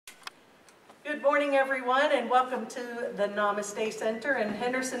Good morning, everyone, and welcome to the Namaste Center in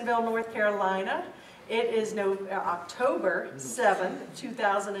Hendersonville, North Carolina. It is October 7th,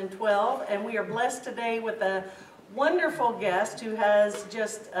 2012, and we are blessed today with a wonderful guest who has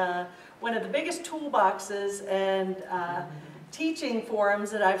just one of the biggest toolboxes and teaching forums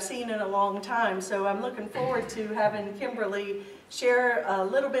that I've seen in a long time. So I'm looking forward to having Kimberly share a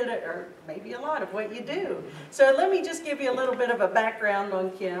little bit, or maybe a lot, of what you do. So let me just give you a little bit of a background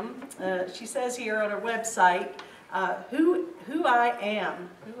on Kim. She says here on her website, who I am.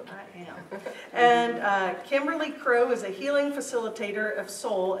 And Kimberly Crowe is a healing facilitator of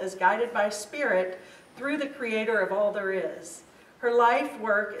soul as guided by spirit through the creator of all there is. Her life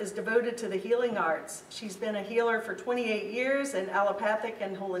work is devoted to the healing arts. She's been a healer for 28 years in allopathic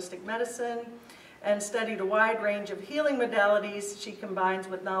and holistic medicine and studied a wide range of healing modalities she combines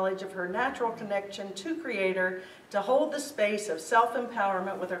with knowledge of her natural connection to Creator to hold the space of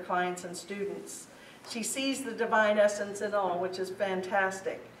self-empowerment with her clients and students. She sees the divine essence in all, which is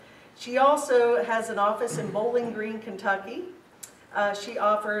fantastic. She also has an office in Bowling Green, Kentucky. She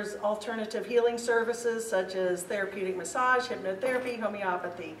offers alternative healing services such as therapeutic massage, hypnotherapy,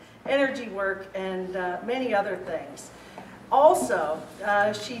 homeopathy, energy work, and many other things. Also,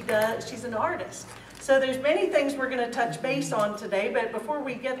 she's an artist. So there's many things we're going to touch base on today, but before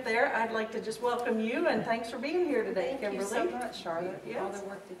we get there, I'd like to just welcome you, and thanks for being here today, Kimberly. Thank you so much, Charlotte, yes. for all the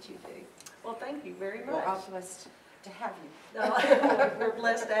work that you do. Well, thank you very much. We're all blessed to have you. We're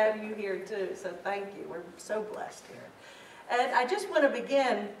blessed to have you here too, so thank you. We're so blessed here. And I just want to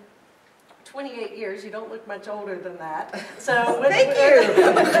begin, 28 years, you don't look much older than that. So thank you.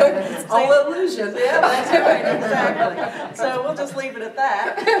 It's all illusion. Yeah, that's right, exactly. So we'll just leave it at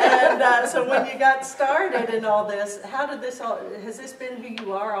that. And so when you got started in all this, how did this all, has this been who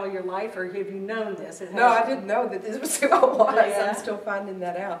you are all your life, or have you known this? No, I didn't know that this was who I was. Yeah. I'm still finding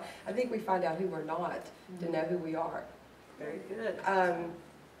that out. I think we find out who we're not to know who we are. Very good. I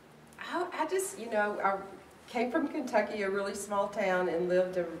just, I came from Kentucky, a really small town, and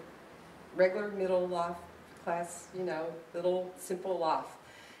lived a regular middle life class, little simple life.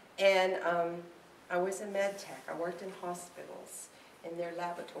 And I was in med tech. I worked in hospitals in their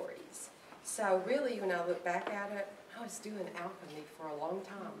laboratories. So really, when I look back at it, I was doing alchemy for a long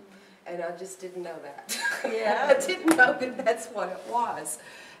time. And I just didn't know that. Yeah. I didn't know that that's what it was.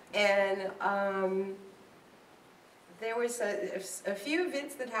 And there was a few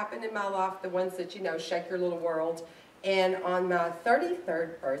events that happened in my life, the ones that, shake your little world. And on my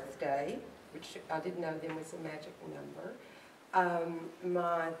 33rd birthday, which I didn't know then was a magic number,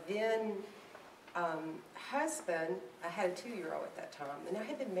 my then husband, I had a 2-year-old at that time, and I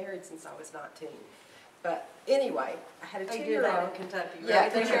had been married since I was 19. But anyway, I had a 2-year-old. in Kentucky, right? Yeah,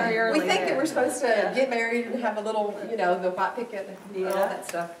 They very early we think that we're supposed to get married and have a little, the white picket and all that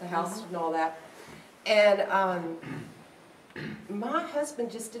stuff, the house and all that. And my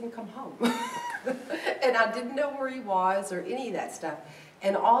husband just didn't come home. And I didn't know where he was or any of that stuff.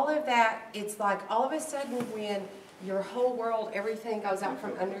 And all of that, it's like all of a sudden when your whole world, everything goes out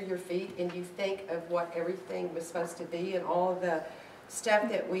from under your feet and you think of what everything was supposed to be and all of the stuff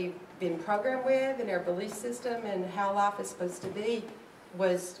that we've been programmed with and our belief system and how life is supposed to be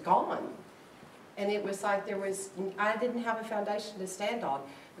was gone. And it was like I didn't have a foundation to stand on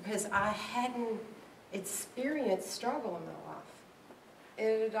because I hadn't experienced struggle in my life.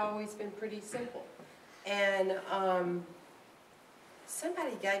 It had always been pretty simple. And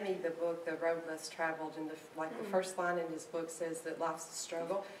somebody gave me the book, The Road Less Traveled, and the first line in his book says that life's a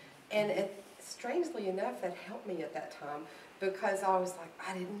struggle. And strangely enough, that helped me at that time because I was like,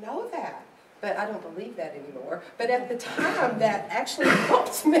 I didn't know that. But I don't believe that anymore. But at the time, that actually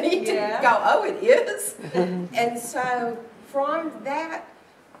helped me to go, oh, it is. And so from that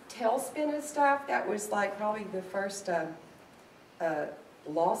tailspin of stuff, that was like probably the first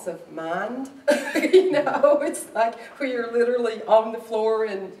loss of mind. It's like where you're literally on the floor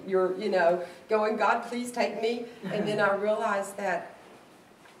and you're, going, God, please take me. And then I realized that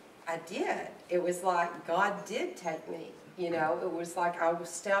I did. It was like God did take me. It was like I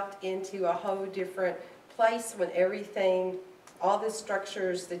stepped into a whole different place when everything, all the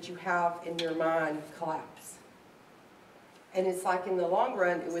structures that you have in your mind collapse. And it's like in the long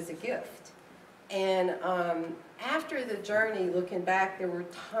run, it was a gift. And after the journey, looking back, there were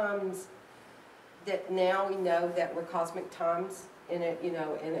times that now we know that were cosmic times in in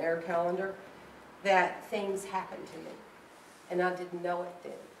our calendar, that things happened to me, and I didn't know it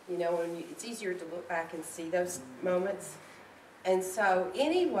then. It's easier to look back and see those moments. And so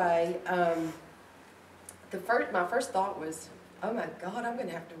anyway, my first thought was, oh my God, I'm going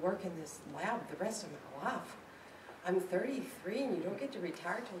to have to work in this lab the rest of my life. I'm 33 and you don't get to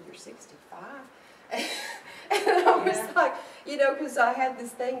retire till you're 65. And I was like, you know, because I had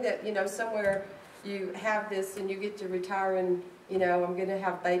this thing that, you know, somewhere you have this and you get to retire and, you know, I'm going to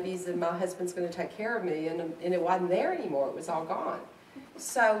have babies and my husband's going to take care of me, and it wasn't there anymore. It was all gone.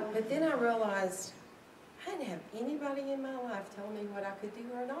 So, but then I realized I didn't have anybody in my life telling me what I could do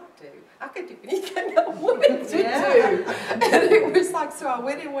or not do. I could do anything I wanted to do. And it was like, so I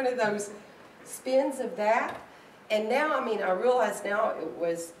went in one of those spins of that. And now, I mean, I realize now it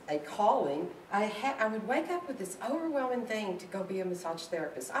was a calling. I would wake up with this overwhelming thing to go be a massage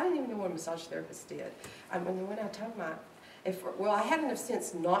therapist. I didn't even know what a massage therapist did. I mean, when I told my, well, I had enough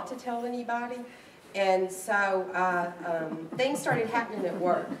sense not to tell anybody. And so things started happening at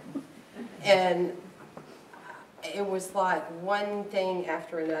work. And it was like one thing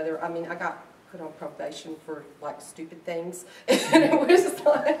after another. I mean, I got put on probation for like stupid things, and it was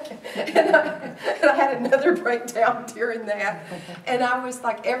like, and I had another breakdown during that, and I was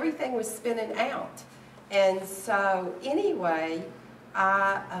like, everything was spinning out. And so anyway,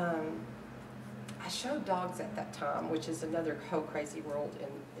 I showed dogs at that time, which is another whole crazy world in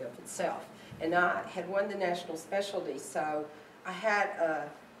of itself. And I had won the national specialty, so I had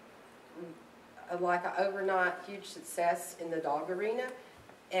like an overnight huge success in the dog arena.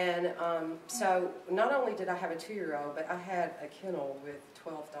 And so not only did I have a 2-year-old, but I had a kennel with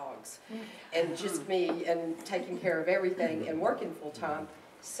 12 dogs. And just me and taking care of everything and working full time.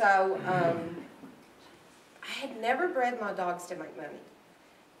 So I had never bred my dogs to make money.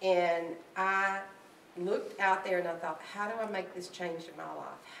 And I looked out there and I thought, how do I make this change in my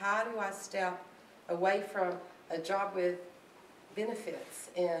life? How do I step away from a job with benefits?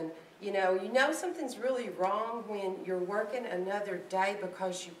 And you know something's really wrong when you're working another day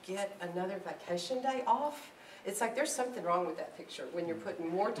because you get another vacation day off. It's like there's something wrong with that picture when you're putting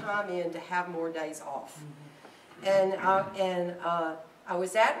more time in to have more days off. And I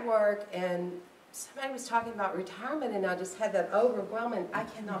was at work and somebody was talking about retirement, and I just had that overwhelming, I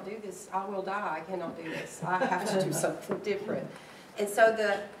cannot do this, I will die, I cannot do this, I have to do something different. And so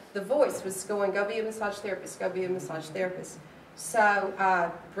the voice was going, go be a massage therapist, go be a massage therapist. So I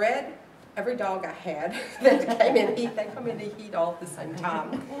bred every dog I had that came in to eat. They come in to eat all at the same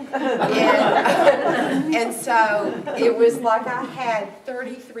time. And so it was like I had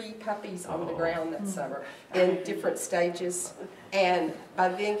 33 puppies on the ground that summer in different stages. And by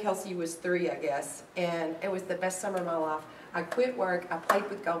then Kelsey was 3, I guess. And it was the best summer of my life. I quit work. I played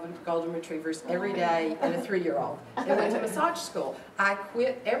with golden retrievers every day and a 3-year-old. And went to massage school. I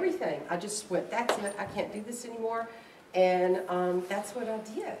quit everything. I just went, that's it. I can't do this anymore. And that's what I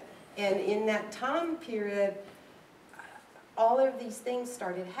did. And in that time period, all of these things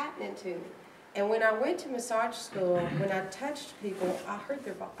started happening to me. And when I went to massage school, when I touched people, I heard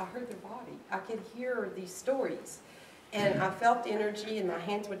their body. I could hear these stories. And I felt energy, and my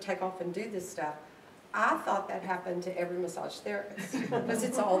hands would take off and do this stuff. I thought that happened to every massage therapist, because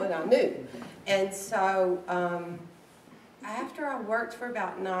it's all that I knew. And so after I worked for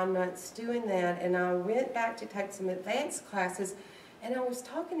about 9 months doing that, and I went back to take some advanced classes, and I was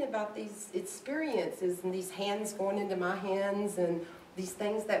talking about these experiences and these hands going into my hands and these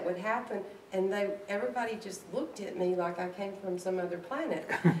things that would happen, and everybody just looked at me like I came from some other planet.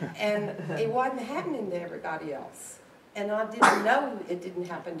 And it wasn't happening to everybody else. And I didn't know it didn't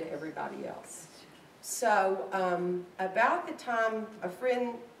happen to everybody else. So about the time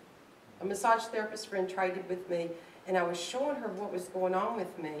a massage therapist friend traded with me, and I was showing her what was going on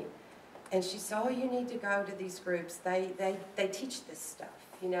with me, and she said, oh, you need to go to these groups. They teach this stuff.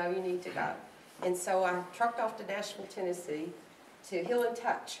 You know, you need to go. And so I trucked off to Nashville, Tennessee to Heal and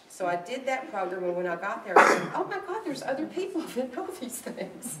Touch. So I did that program, and when I got there, I said, oh my God, there's other people that know these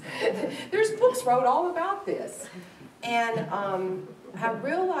things. There's books wrote all about this. And I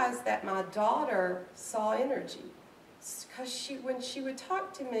realized that my daughter saw energy. Because when she would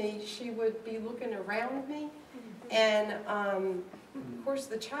talk to me, she would be looking around me. And of course,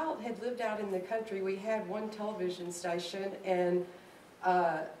 the child had lived out in the country. We had one television station, and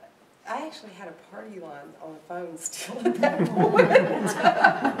I actually had a party line on the phone still at that point.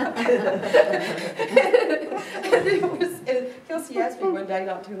 and Kelsey asked me one day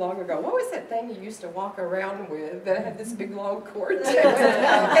not too long ago, what was that thing you used to walk around with that had this big long cord to it?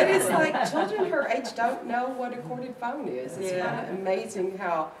 And it's like children her age don't know what a corded phone is. It's kind of amazing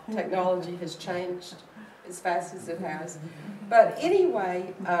how technology has changed as fast as it has. But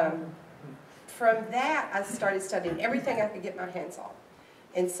anyway, from that I started studying everything I could get my hands on.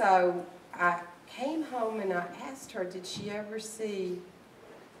 And so I came home and I asked her, did she ever see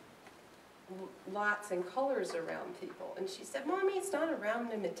lights and colors around people? And she said, Mommy, it's not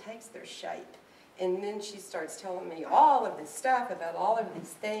around them, it takes their shape. And then she starts telling me all of this stuff about all of these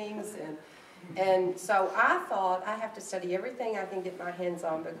things. And so I thought I have to study everything I can get my hands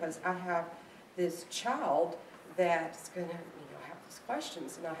on because I have this child that's going to have these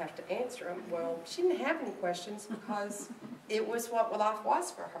questions and I have to answer them. Well, she didn't have any questions because it was what life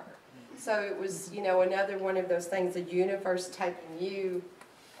was for her. So it was, another one of those things, the universe taking you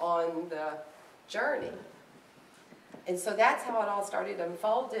on the journey. And so that's how it all started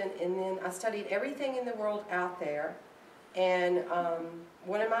unfolding. And then I studied everything in the world out there. And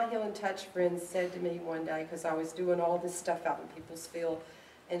one of my Healing Touch friends said to me one day, because I was doing all this stuff out in people's field,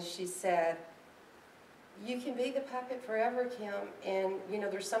 and she said, you can be the puppet forever, Kim, and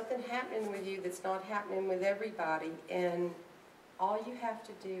there's something happening with you that's not happening with everybody, and all you have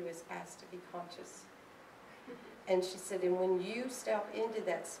to do is ask to be conscious. And she said, and when you step into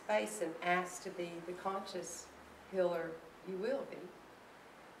that space and ask to be the conscious healer, you will be.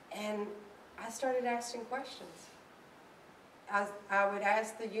 And I started asking questions. I would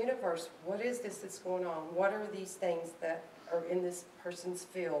ask the universe, what is this that's going on? What are these things that are in this person's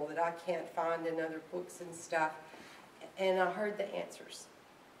field that I can't find in other books and stuff? And I heard the answers.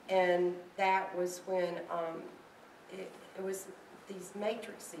 And that was when it was these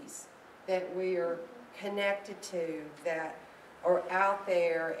matrices that we are connected to, that are out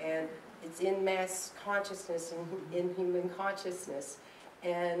there, and it's in mass consciousness and in human consciousness.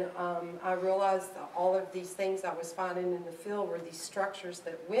 And I realized that all of these things I was finding in the field were these structures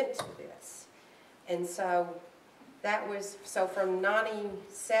that went to this. And so that was, so from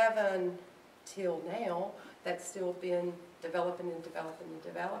 97 till now, that's still been developing and developing and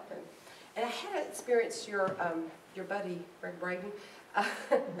developing. And I had experienced your buddy, Greg Braden,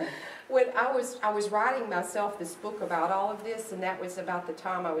 when I was writing myself this book about all of this, and that was about the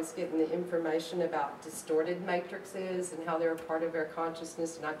time I was getting the information about distorted matrices and how they're a part of our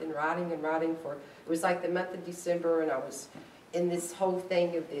consciousness, and I've been writing and writing for, it was like the month of December, and I was in this whole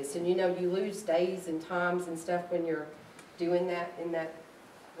thing of this, and you lose days and times and stuff when you're doing that in that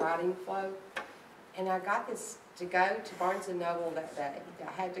writing flow. And I got this to go to Barnes & Noble that day.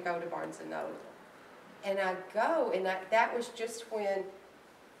 I had to go to Barnes & Noble. And I go, and that was just when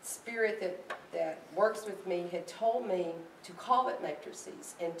Spirit that works with me had told me to call it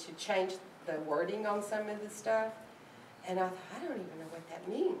matrices and to change the wording on some of the stuff. And I thought, I don't even know what that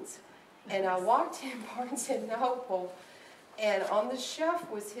means. And I walked in Barnes & Noble, and on the shelf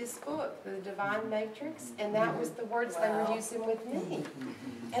was his book, The Divine Matrix, and that was the words they were using with me.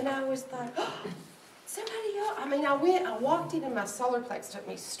 And I was like, oh, somebody else. I mean, I walked in and my solar plex took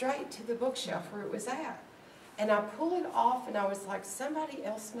me straight to the bookshelf where it was at. And I pulled it off and I was like, somebody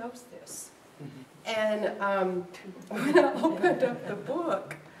else knows this. And when I opened up the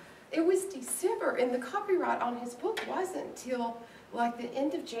book, it was December, and the copyright on his book wasn't till like the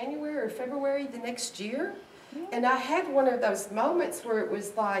end of January or February the next year. And I had one of those moments where it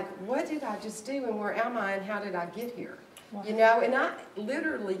was like, what did I just do, and where am I, and how did I get here? Wow. And I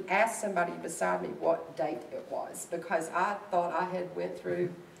literally asked somebody beside me what date it was, because I thought I had went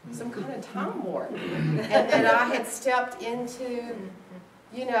through some kind of time warp, and that I had stepped into,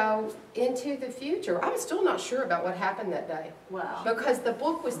 into the future. I'm still not sure about what happened that day. Wow. Because the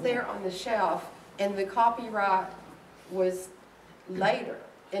book was there on the shelf, and the copyright was later,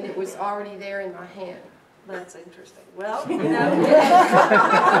 and it was already there in my hand. That's interesting. Well, well,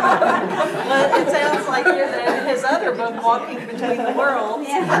 it sounds like you're in his other book, Walking Between the Worlds.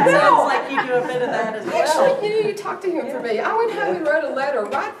 Yeah. It sounds like you do a bit of that as well. Actually, you need to talk to him for me. I went home and wrote a letter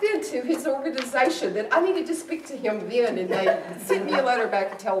right then to his organization that I needed to speak to him then, and they sent me a letter back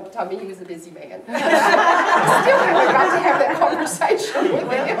and told me he was a busy man. I still haven't got to have that conversation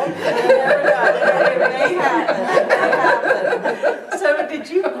with him. It may happen. So did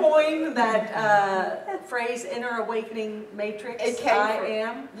you coin that phrase, inner awakening matrix? It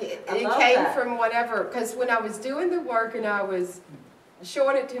came from whatever, because when I was doing the work and I was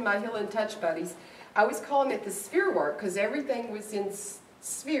showing it to my Healing Touch buddies, I was calling it the sphere work, because everything was in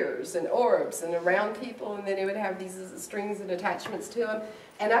spheres and orbs and around people, and then it would have these strings and attachments to them,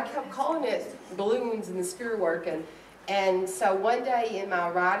 and I kept calling it balloons and the sphere work. And so one day in my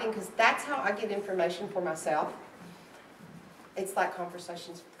writing, because that's how I get information for myself, it's like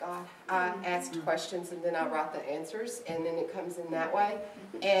conversations with God. I asked questions and then I write the answers, and then it comes in that way.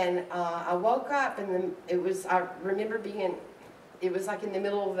 And I woke up, and then I remember it was like in the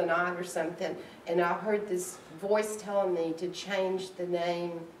middle of the night or something, and I heard this voice telling me to change the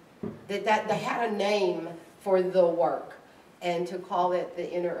name, that they had a name for the work, and to call it the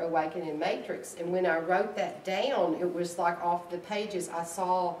Inner Awakening Matrix. And when I wrote that down, it was like off the pages, I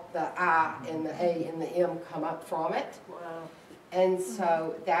saw the I and the A and the M come up from it. Wow. And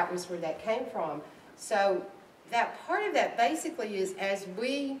so that was where that came from. So that part of that basically is as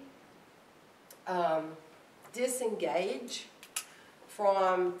we disengage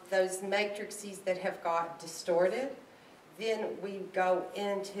from those matrices that have got distorted, then we go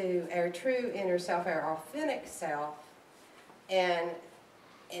into our true inner self, our authentic self, and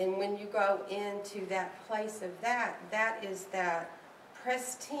when you go into that place of that, that is that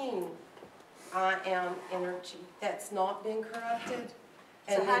pristine I am energy that's not been corrupted.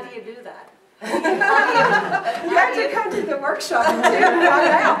 So how do you do that? You have to come to the workshop and find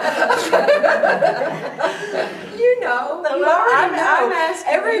out. You know, you already know. I'm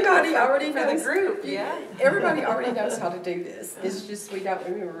asking everybody already for knows. The group, yeah. Everybody already knows how to do this. It's just we don't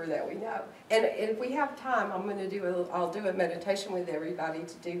remember that we know. And if we have time, I'm going to do I'll do a meditation with everybody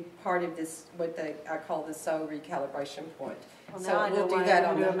to do part of this, what I call the soul recalibration point. Well, so now I know we'll do why that I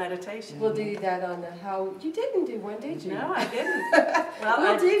on do the a meditation. We'll do that on the how. You didn't do one, did you? No, I didn't. Well,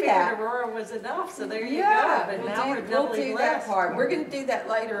 We'll I do figured that. Aurora was enough, so there you Yeah, go. But we'll now do, we're doubly we'll do blessed. that part. We're going to do that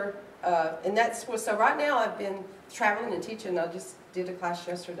later, and that's so. Right now, I've been traveling and teaching. I just did a class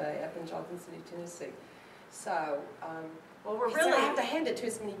yesterday up in Johnson City, Tennessee. So, well, we're so really. I have to hand it to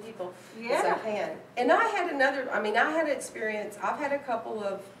as many people as Yeah. I can. And I had another. I mean, I had an experience. I've had a couple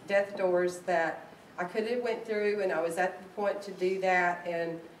of death doors that I could have went through, and I was at the point to do that,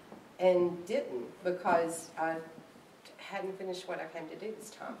 and didn't because I hadn't finished what I came to do this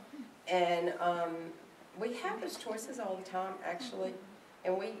time. And we have those choices all the time, actually.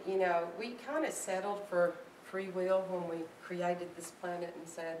 And we kind of settled for free will when we created this planet and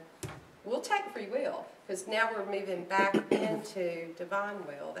said, we'll take free will, because now we're moving back into divine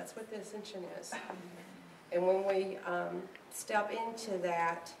will. That's what the ascension is. And when we step into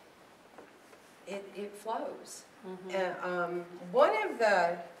that, it flows. And one of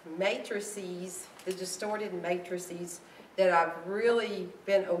the matrices, the distorted matrices that I've really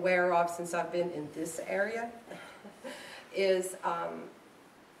been aware of since I've been in this area is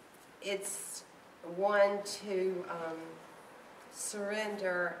it's one to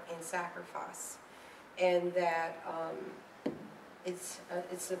surrender and sacrifice, and that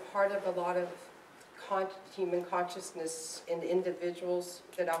it's a part of a lot of human consciousness in individuals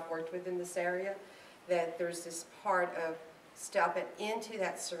that I've worked with in this area, that there's this part of stepping into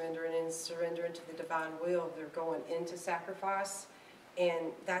that surrender and in surrender into the divine will. They're going into sacrifice,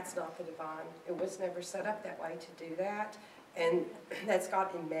 and that's not the divine. It was never set up that way to do that, and that's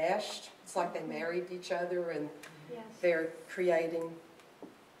got enmeshed. It's like they married each other, and they're creating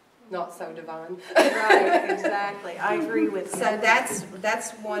not so divine. Right, exactly. I agree with you. So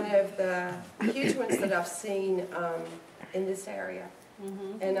that's one of the huge ones that I've seen in this area.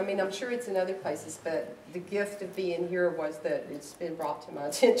 And I mean, I'm sure it's in other places, but the gift of being here was that it's been brought to my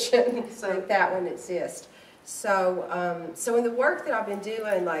attention that that one exists. So, so in the work that I've been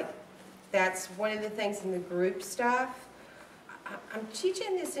doing, like, that's one of the things in the group stuff. I'm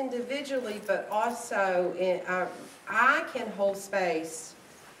teaching this individually, but also I can hold space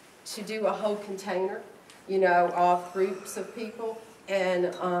to do a whole container, you know, of groups of people.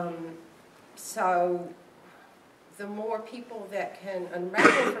 And so the more people that can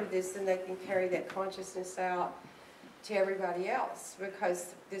unravel from this, then they can carry that consciousness out to everybody else.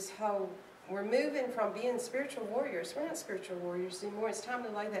 Because this whole, we're moving from being spiritual warriors. We're not spiritual warriors anymore. It's time to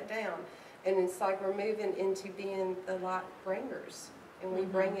lay that down. And it's like we're moving into being the light bringers. And we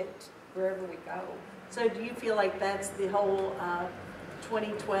bring it wherever we go. So do you feel like that's the whole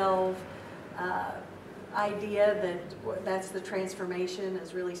 2012 idea, that that's the transformation,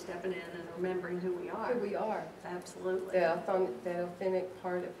 is really stepping in and remembering who we are? Who we are. Absolutely. The authentic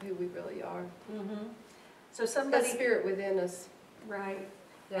part of who we really are. So somebody, The spirit within us. right.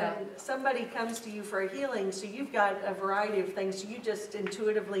 Yeah. And somebody comes to you for a healing, so you've got a variety of things. You just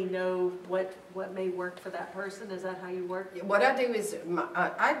intuitively know what may work for that person. Is that how you work? What I do is,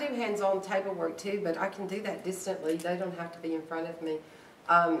 I do hands-on table work too, but I can do that distantly. They don't have to be in front of me.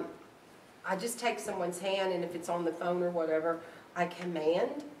 I just take someone's hand, and if it's on the phone or whatever, I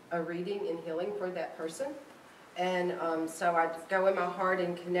command a reading and healing for that person. And so I go in my heart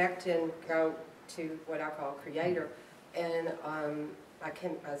and connect and go to what I call creator. And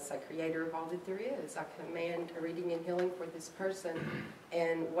as a creator of all that there is, I command a reading and healing for this person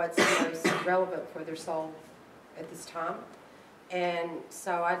and what's most relevant for their soul at this time. And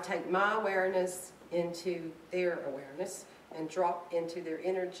so I take my awareness into their awareness and drop into their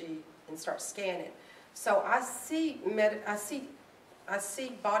energy and start scanning. So I see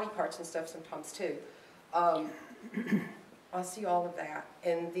body parts and stuff sometimes too. I see all of that,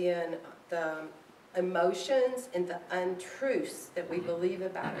 and then the emotions and the untruths that we believe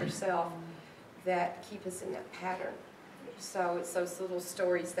about ourselves that keep us in that pattern. So it's those little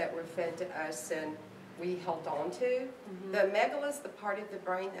stories that were fed to us and we held on to. The amygdala is the part of the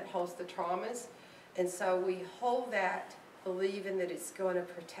brain that holds the traumas. And so we hold that, believing that it's going to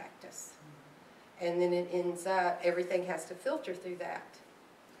protect us. And then it ends up, everything has to filter through that.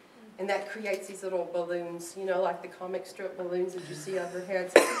 And that creates these little balloons, you know, like the comic strip balloons that you see over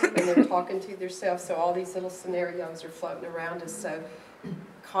heads, and they're talking to themselves. So all these little scenarios are floating around us. So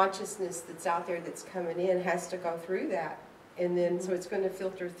consciousness that's out there that's coming in has to go through that. And then, so it's going to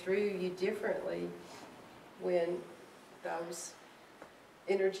filter through you differently when those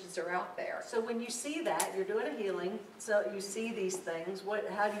energies are out there. So when you see that, you're doing a healing, so you see these things, what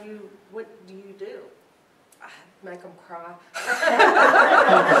do you do? Make them cry.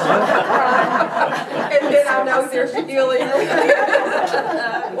 And then I know they're healing.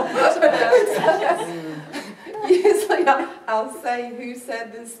 Usually I'll say, who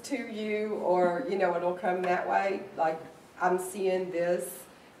said this to you? Or, you know, it'll come that way. Like, I'm seeing this,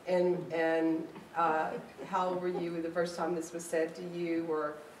 and how old were you the first time this was said to you?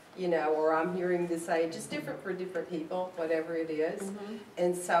 Or, you know, or I'm hearing this age. It's different for different people, whatever it is.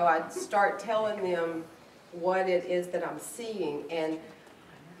 And so I start telling them what it is that I'm seeing, and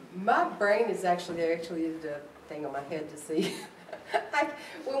my brain is actually the thing on my head to see. Like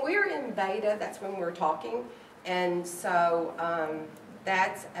when we're in beta, that's when we're talking, and so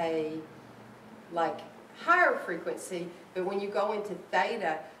that's a like higher frequency. But when you go into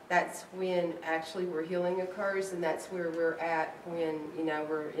theta, that's when actually where healing occurs, and that's where we're at when, you know,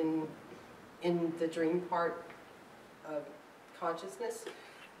 we're in the dream part of consciousness.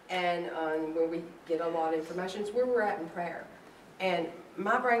 And where we get a lot of information, it's where we're at in prayer. And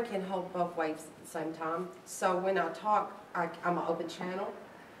my brain can hold both waves at the same time. So when I talk, I'm an open channel,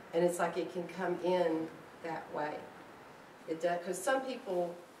 and it's like it can come in that way. It does, because some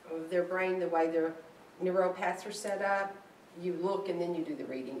people, their brain, the way their neural paths are set up, you look and then you do the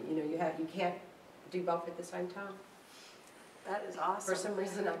reading. You know, you can't do both at the same time. That is awesome. For some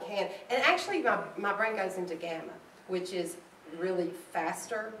reason I can't. And actually my brain goes into gamma, which is really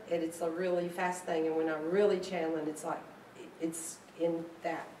faster, and it's a really fast thing, and when I'm really channeling, it's like, it's in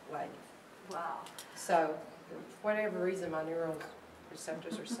that way. Wow. So, for whatever reason, my neural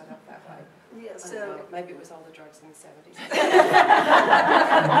receptors are set up that way. Yeah, so maybe it was all the drugs in the 70s.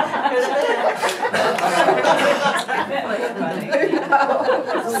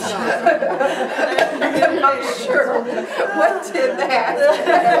 I'm not sure what did that.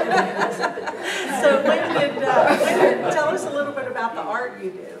 So tell us a little bit about the art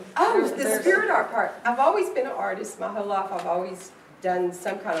you do. Oh, the spirit art part. I've always been an artist my whole life. I've always done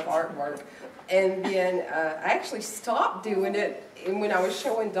some kind of artwork. And then I actually stopped doing it when I was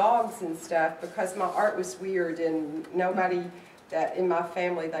showing dogs and stuff because my art was weird, and nobody that in my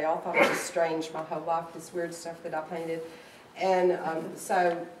family, they all thought it was strange my whole life, this weird stuff that I painted. And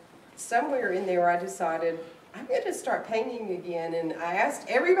so somewhere in there I decided I'm going to start painting again, and I asked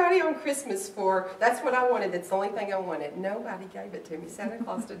everybody on Christmas for, that's what I wanted, that's the only thing I wanted. Nobody gave it to me. Santa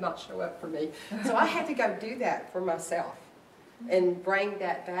Claus did not show up for me. So I had to go do that for myself and bring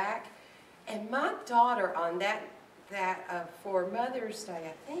that back. And my daughter on that for Mother's Day,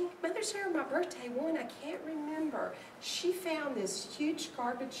 I think, Mother's Day or my birthday one, I can't remember, she found this huge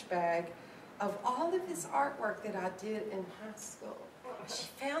garbage bag of all of this artwork that I did in high school. She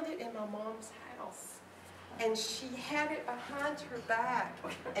found it in my mom's house. And she had it behind her back,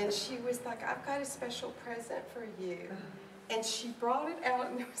 and she was like, I've got a special present for you. And she brought it out,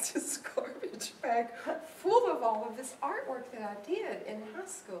 and there was this garbage bag full of all of this artwork that I did in high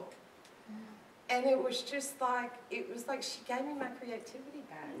school. And it was just like, it was like she gave me my creativity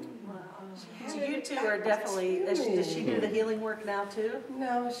back. Wow. So you two are definitely, does she do the healing work now too?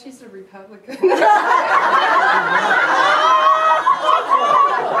 No, she's a Republican.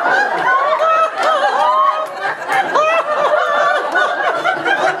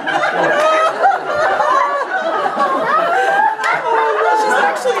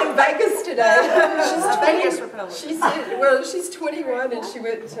 In Vegas today. She's a Vegas Republican. She's 21 and she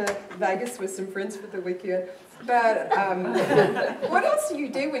went to Vegas with some friends for the weekend. But what else do you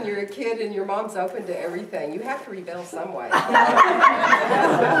do when you're a kid and your mom's open to everything? You have to rebel some way. I'm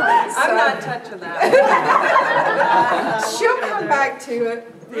not touching that. She'll come back to it.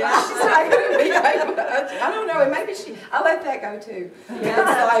 Yeah. She's not going to be able to, I don't know, and maybe I let that go too. Yeah.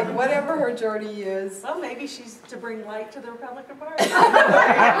 It's like whatever her journey is. Well, maybe she's to bring light to the Republican Party.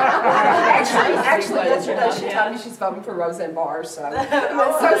 Actually, yesterday she told me she's voting for Roseanne Barr, so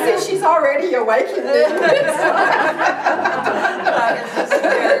since she's already awakened. That is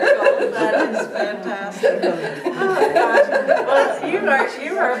hysterical. That is fantastic. Oh, gosh. Well, you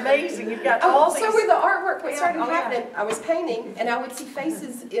are amazing. You've got all these. So with the artwork, what started Yeah. happening, I was painting, and I would see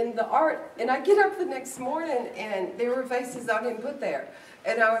faces in the art, and I'd get up the next morning, and there were faces I didn't put there.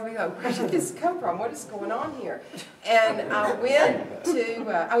 And I would be like, where did this come from? What is going on here? And I went to,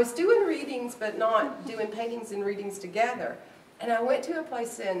 I was doing readings, but not doing paintings and readings together. And I went to a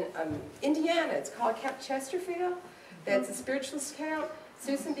place in Indiana. It's called Camp Chesterfield. That's a spiritualist camp.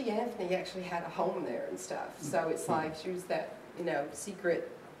 Susan B. Anthony actually had a home there and stuff. So it's like she was that, you know,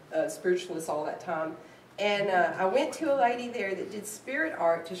 secret spiritualist all that time. And I went to a lady there that did spirit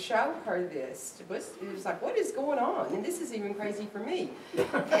art to show her this. It was like, what is going on? And this is even crazy for me.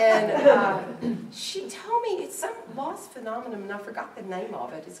 And she told me it's some lost phenomenon, and I forgot the name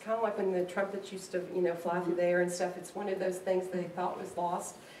of it. It's kind of like when the trumpets used to, you know, fly through the air and stuff. It's one of those things they thought was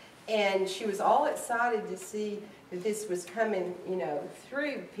lost. And she was all excited to see that this was coming, you know,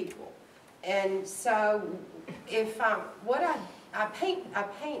 through people. And so if what I paint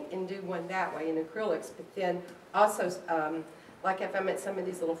and do one that way in acrylics, but then also, like if I'm at some of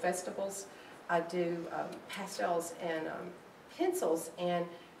these little festivals, I do pastels and pencils, and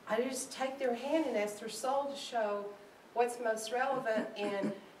I just take their hand and ask their soul to show what's most relevant,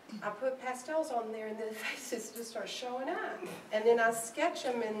 and I put pastels on there, and then the faces just start showing up. And then I sketch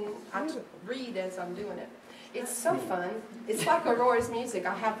them, and I read as I'm doing it. It's so fun. It's like Aurora's music.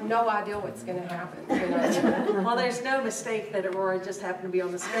 I have no idea what's going to happen. You know? Well, there's no mistake that Aurora just happened to be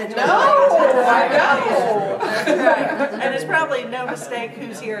on the schedule. No, I know. Right. And it's probably no mistake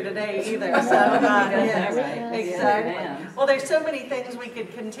who's here today either. So, yes, exactly. Well, there's so many things we could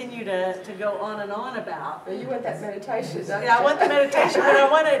continue to go on and on about. You want that meditation, don't you? Yeah, I want the meditation, but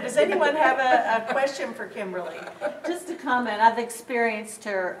I want to, does anyone have a question for Kimberly? Just a comment. I've experienced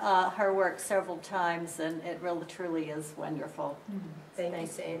her work several times, and it really truly is wonderful. Thank you,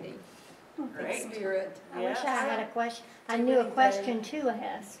 Sandy. Great. Spirit. I wish I had a question. I knew a question to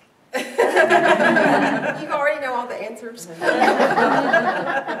ask. You already know all the answers.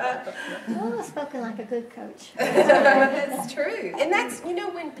 Oh, spoken like a good coach. That's true. And that's, you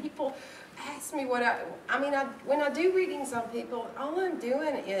know, when people ask me what when I do readings on people, all I'm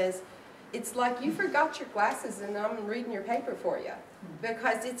doing is, it's like you forgot your glasses and I'm reading your paper for you.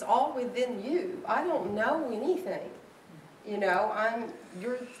 Because it's all within you. I don't know anything. You know,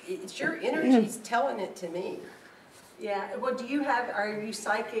 it's your energies telling it to me. Yeah. Well, are you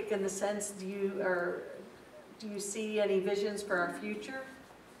psychic in the sense, do you see any visions for our future?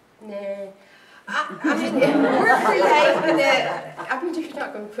 Nah. I mean, we're creating it. I mean, you're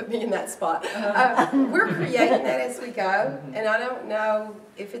not going to put me in that spot. We're creating that as we go, and I don't know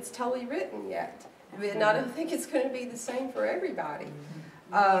if it's totally written yet. And I don't think it's going to be the same for everybody.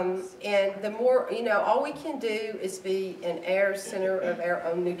 And the more, you know, all we can do is be an air center of our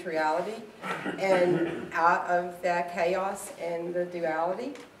own neutrality and out of that chaos and the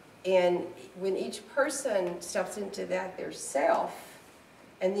duality. And when each person steps into that their self,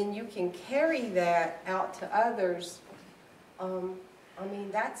 and then you can carry that out to others, I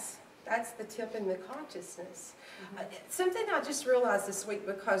mean, that's the tip in the consciousness. Something I just realized this week,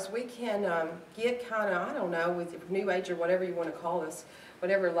 because we can get kind of, I don't know, with New Age or whatever you want to call us,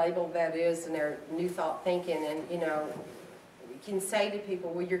 whatever label that is in their New Thought thinking, and, you know, we can say to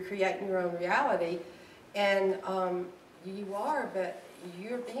people, well, you're creating your own reality, and you are, but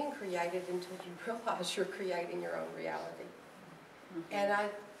you're being created until you realize you're creating your own reality. And I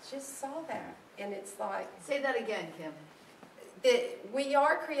just saw that, and it's like... Say that again, Kim. That we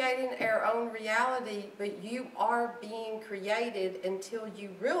are creating our own reality, but you are being created until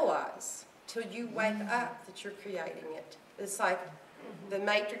you realize, till you wake up that you're creating it. It's like the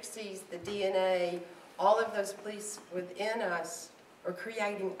matrices, the DNA, all of those beliefs within us are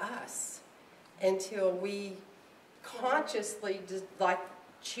creating us until we consciously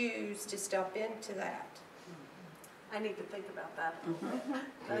choose to step into that. I need to think about that.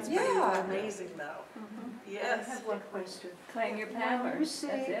 That's Yeah. pretty amazing, though. Yes. I have one question. Claim your power. When you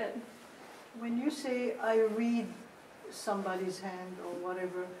say, That's it. when you say I read somebody's hand or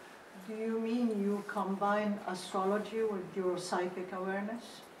whatever, do you mean you combine astrology with your psychic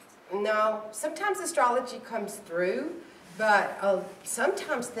awareness? No, sometimes astrology comes through, but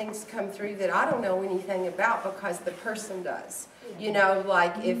sometimes things come through that I don't know anything about because the person does. You know,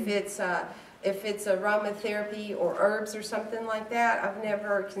 like if it's aromatherapy or herbs or something like that, I've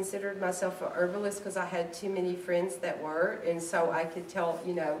never considered myself a herbalist because I had too many friends that were, and so I could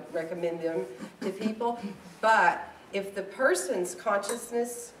recommend them to people. But if the person's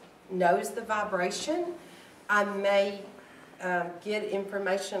consciousness knows the vibration, I may get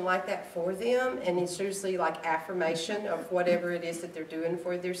information like that for them, and it's usually like affirmation of whatever it is that they're doing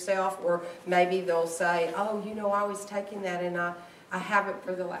for themselves, or maybe they'll say, oh, you know, I was taking that and I I haven't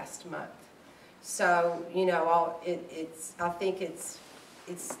for the last month. So, you know, I think it's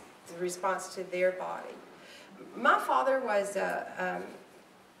the response to their body. My father was a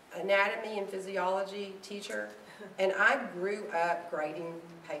anatomy and physiology teacher, and I grew up grading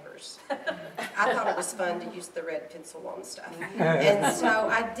papers. I thought it was fun to use the red pencil on stuff. And so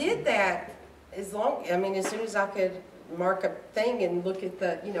I did that as soon as I could mark a thing and look at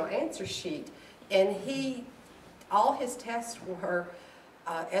the, you know, answer sheet. And all his tests were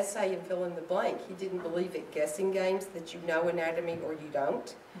essay and fill in the blank. He didn't believe in guessing games that you know anatomy or you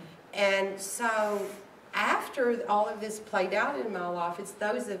don't. And so after all of this played out in my life, it's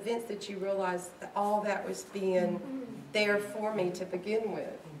those events that you realize that all that was being there for me to begin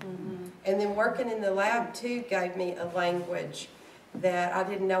with. And then working in the lab too gave me a language that I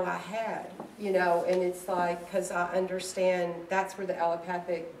didn't know I had, you know, and it's like, because I understand, that's where the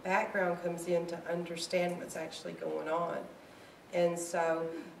allopathic background comes in, to understand what's actually going on. And so,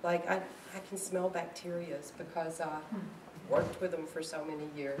 like, I can smell bacterias because I worked with them for so many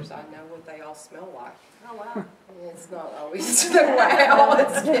years. I know what they all smell like. Oh, wow. It's not always wow.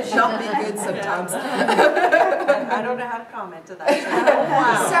 It don't be good sometimes. I don't know how to comment to that.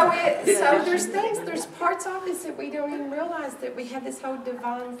 Wow. So there's parts of this that we don't even realize, that we had this whole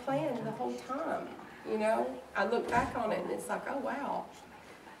divine plan the whole time. You know, I look back on it and it's like, oh wow.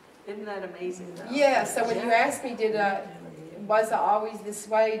 Isn't that amazing though? Yeah, so when you asked me, was I always this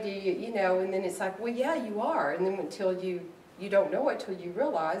way, you know, and then it's like, well yeah, you are. And then until you don't know it till you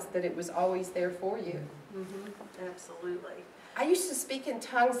realize that it was always there for you. Absolutely. I used to speak in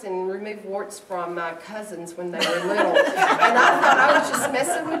tongues and remove warts from my cousins when they were little. And I thought I was just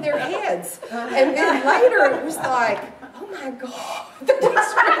messing with their heads. And then later it was like, oh my God, that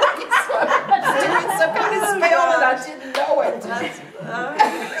is really doing some kind of spell and I didn't know it.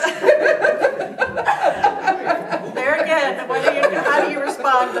 There again, how do you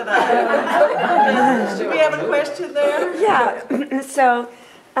respond to that? Do we have a question there? Yeah, so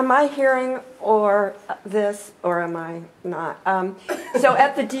am I hearing this or am I not? So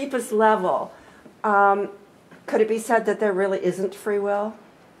at the deepest level, could it be said that there really isn't free will?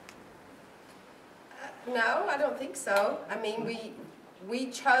 No, I don't think so. I mean,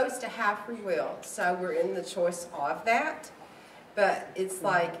 we chose to have free will, so we're in the choice of that. But it's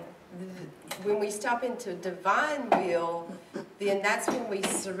like, when we step into divine will, then that's when we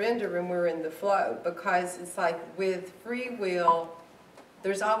surrender and we're in the flow. Because it's like with free will,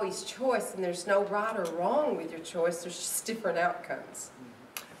 there's always choice, and there's no right or wrong with your choice. There's just different outcomes.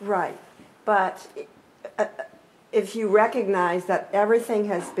 Right. But if you recognize that everything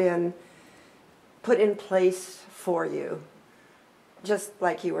has been put in place for you, just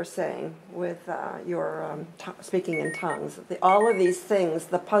like you were saying with your speaking in tongues, all of these things,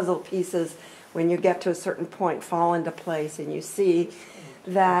 the puzzle pieces, when you get to a certain point, fall into place, and you see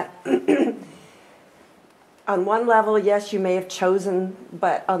that on one level, yes, you may have chosen,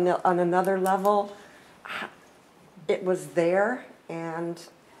 but on another level, it was there, and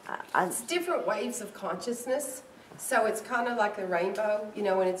it's different waves of consciousness. So it's kind of like the rainbow, you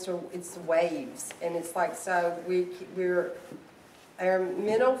know, and it's waves, and it's like, so our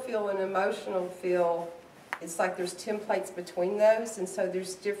mental field and emotional field, it's like there's templates between those, and so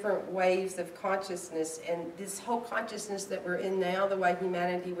there's different waves of consciousness. And this whole consciousness that we're in now, the way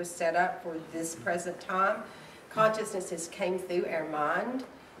humanity was set up for this present time, consciousness has came through our mind.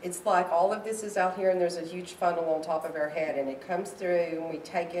 It's like all of this is out here, and there's a huge funnel on top of our head, and it comes through, and we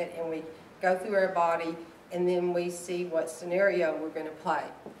take it, and we go through our body, and then we see what scenario we're going to play.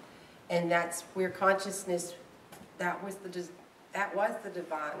 And that's where consciousness, that was the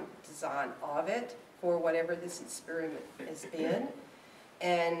divine design of it for whatever this experiment has been.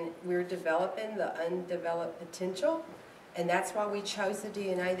 And we're developing the undeveloped potential, and that's why we chose the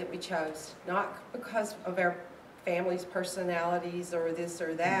DNA that we chose. Not because of our family's personalities or this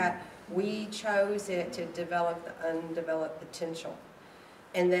or that. We chose it to develop the undeveloped potential.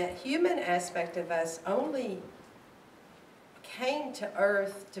 And that human aspect of us only came to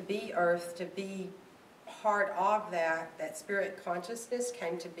Earth, to be part of that spirit consciousness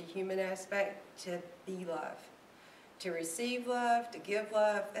came to be human aspect, to be love. To receive love, to give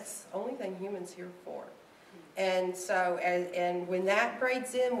love, that's the only thing humans here for. And so, and when that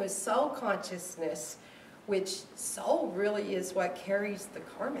braids in with soul consciousness, which soul really is what carries the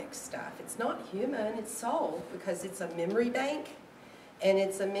karmic stuff. It's not human, it's soul, because it's a memory bank. And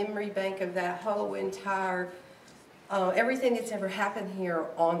it's a memory bank of that whole entire, everything that's ever happened here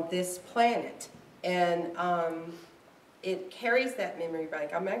on this planet. And it carries that memory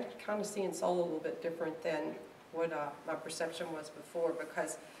bank. I'm actually kind of seeing soul a little bit different than what my perception was before,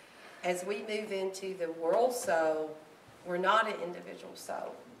 because as we move into the world soul, we're not an individual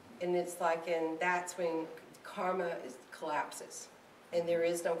soul. And it's like, and that's when karma collapses. And there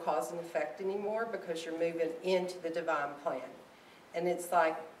is no cause and effect anymore because you're moving into the divine plan. And it's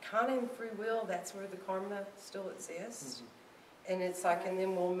like, kind of in free will, that's where the karma still exists. And it's like, and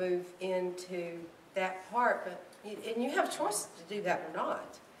then we'll move into that part. But, and you have choice to do that or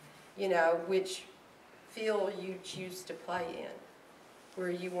not, you know, which field you choose to play in,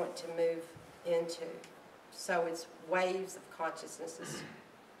 where you want to move into. So it's waves of consciousness is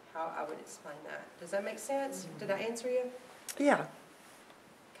how I would explain that. Does that make sense? Did I answer you? Yeah.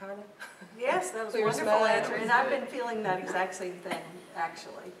 Kind of? Yes, that was a Clear wonderful smile. answer, and I've been feeling that exact same thing,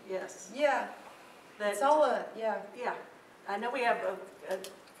 actually, yes. Yeah. That- It's all yeah. Yeah, I know we have a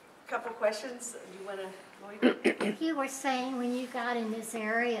couple questions. Do you want to, Lloyd? You were saying when you got in this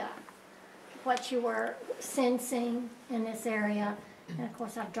area, what you were sensing in this area, and of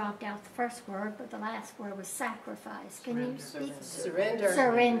course I've dropped out the first word, but the last word was sacrifice. Can you speak? Surrender.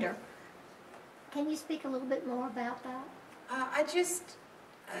 Surrender. Can you speak a little bit more about that? I just,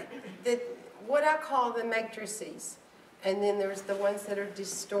 what I call the matrices, and then there's the ones that are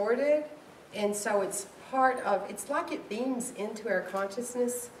distorted, and so it's part of, it's like it beams into our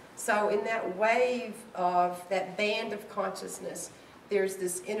consciousness. So in that wave of, that band of consciousness, there's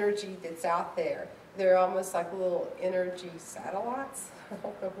this energy that's out there. They're almost like little energy satellites. I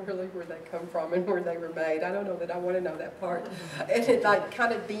don't know really where they come from and where they were made. I don't know that I want to know that part. And it like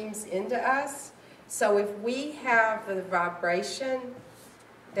kind of beams into us. So if we have the vibration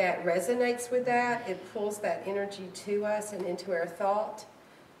that resonates with that, it pulls that energy to us and into our thought.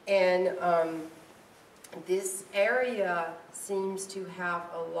 And this area seems to have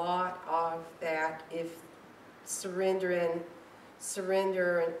a lot of that. If surrender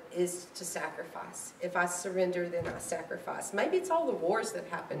is to sacrifice. If I surrender, then I sacrifice. Maybe it's all the wars that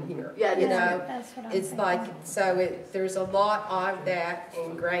happen here. Yeah, you know, That's what I'm it's thinking. like, so there's a lot of that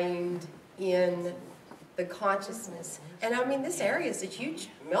ingrained in the consciousness. And I mean, this area is a huge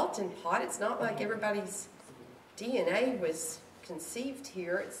melting pot. It's not like everybody's DNA was conceived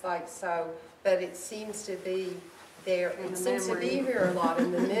here. It's like, so, but it seems to be there. It seems to be here a lot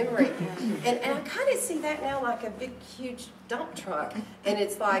in the memory. And I kind of see that now like a big, huge dump truck. And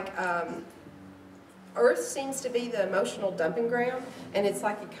it's like, Earth seems to be the emotional dumping ground. And it's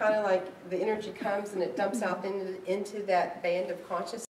like, it kind of like, the energy comes and it dumps out into that band of consciousness.